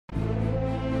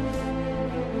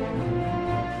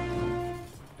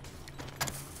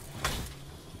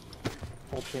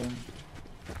Whole team.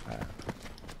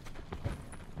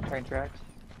 Train tracks.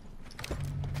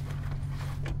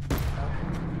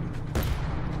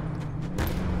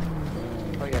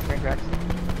 Oh yeah, train tracks.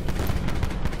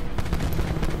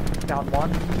 Down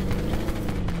one.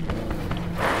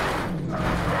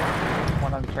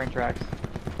 One on the train tracks.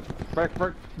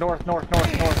 North.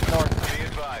 Be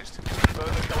advised.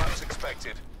 Further collapse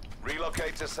expected.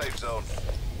 Relocate to safe zone.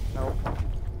 Nope.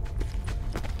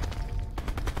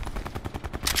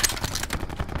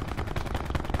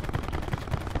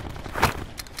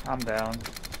 I'm down.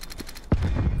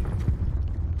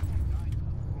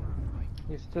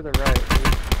 He's to the right.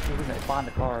 He's gonna find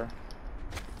the car.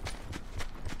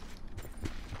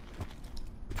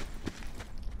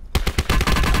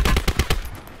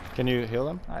 Can you heal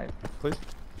him? Alright. Please?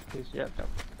 He's, yep.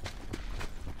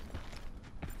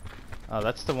 Oh,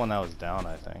 that's the one that was down,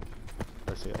 I think.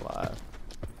 Is he alive?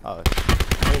 Oh,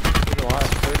 He's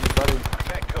alive. Where's his buddy?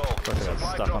 Net call. Looks like I got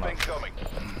Supply stuck on drop a- incoming.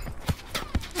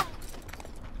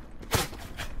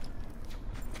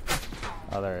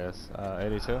 oh, there he is.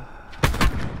 82.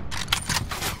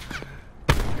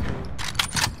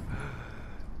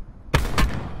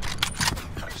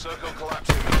 Circle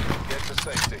collapsing. Get to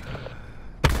safety.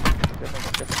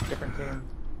 Different team.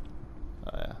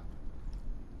 Oh, yeah.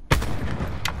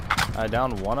 I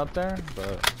downed one up there,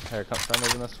 but here, start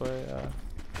moving this way,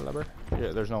 Leber.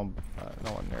 Yeah, there's no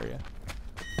one near you.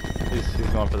 He's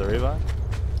going for the revive.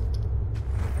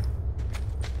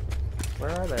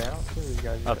 Where are they? I don't see these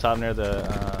guys yet. Up top near the,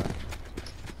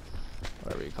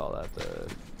 whatever you call that, the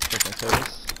freaking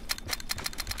service.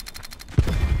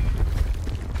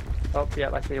 Oh,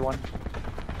 yeah, I see one.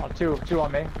 Oh, two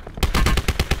on me.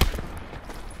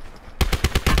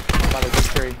 By the big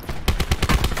tree.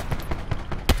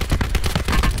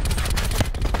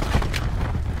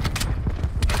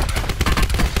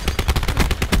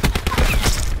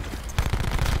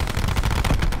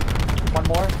 One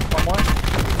more.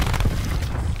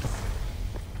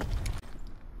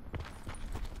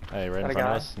 Hey, right Got in front a guy.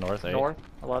 of us, north 8. North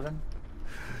 11.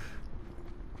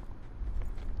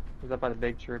 He's up by the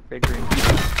big tree, big green.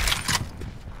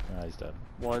 Ah, he's dead.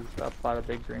 Was up by the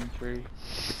big green tree.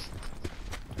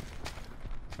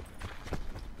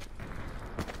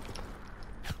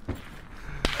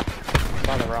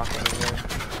 By the rock over there.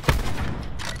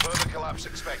 Further collapse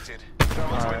expected.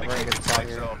 Terminals Alright, we're gonna indicated get a spot safe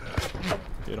here. zone.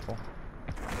 Beautiful.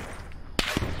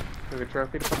 Do we have a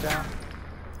trophy to put down?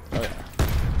 Oh, yeah.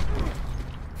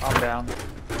 I'm down.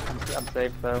 I'm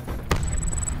safe though.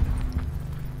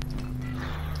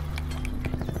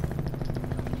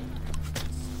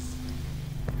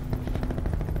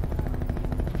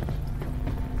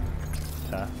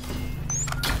 Yeah.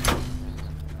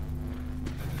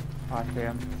 I see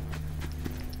him.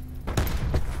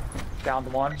 Down to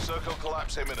one. Circle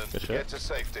collapse imminent. Good shit. Get to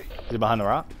safety. Is he behind the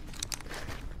rock?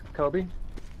 Kobe.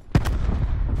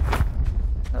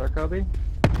 Another Kobe.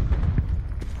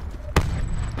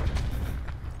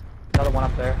 Another one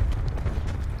up there.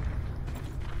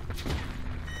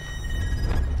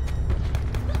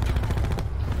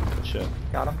 Good shit.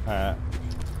 Got him. Alright.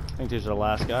 I think these are the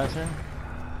last guys here.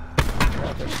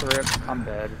 Yeah, there's the rip. I'm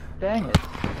dead. Dang it.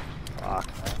 Fuck,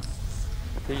 man.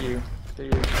 See you.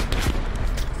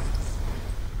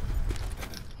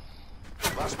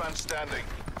 Last man standing.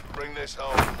 Bring this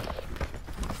home.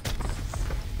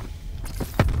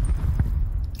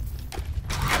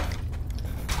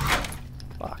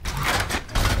 Fuck.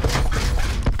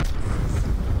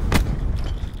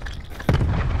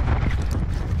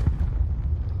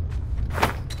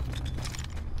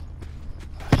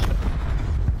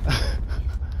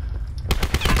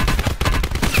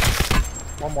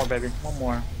 One more, baby. One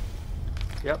more.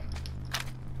 Yep.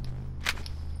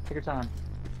 Take your time.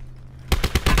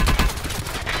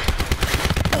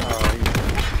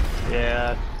 Oh,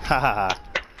 yeah. Haha.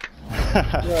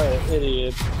 You're an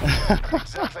idiot.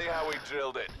 Exactly how we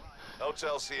drilled it.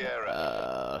 Hotel Sierra.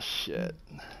 Oh, shit.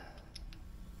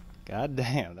 God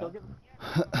damn.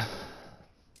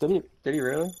 Did he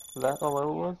really? Was that all it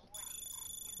was?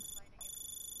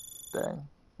 Dang.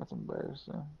 That's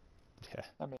embarrassing. Yeah.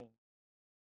 I mean...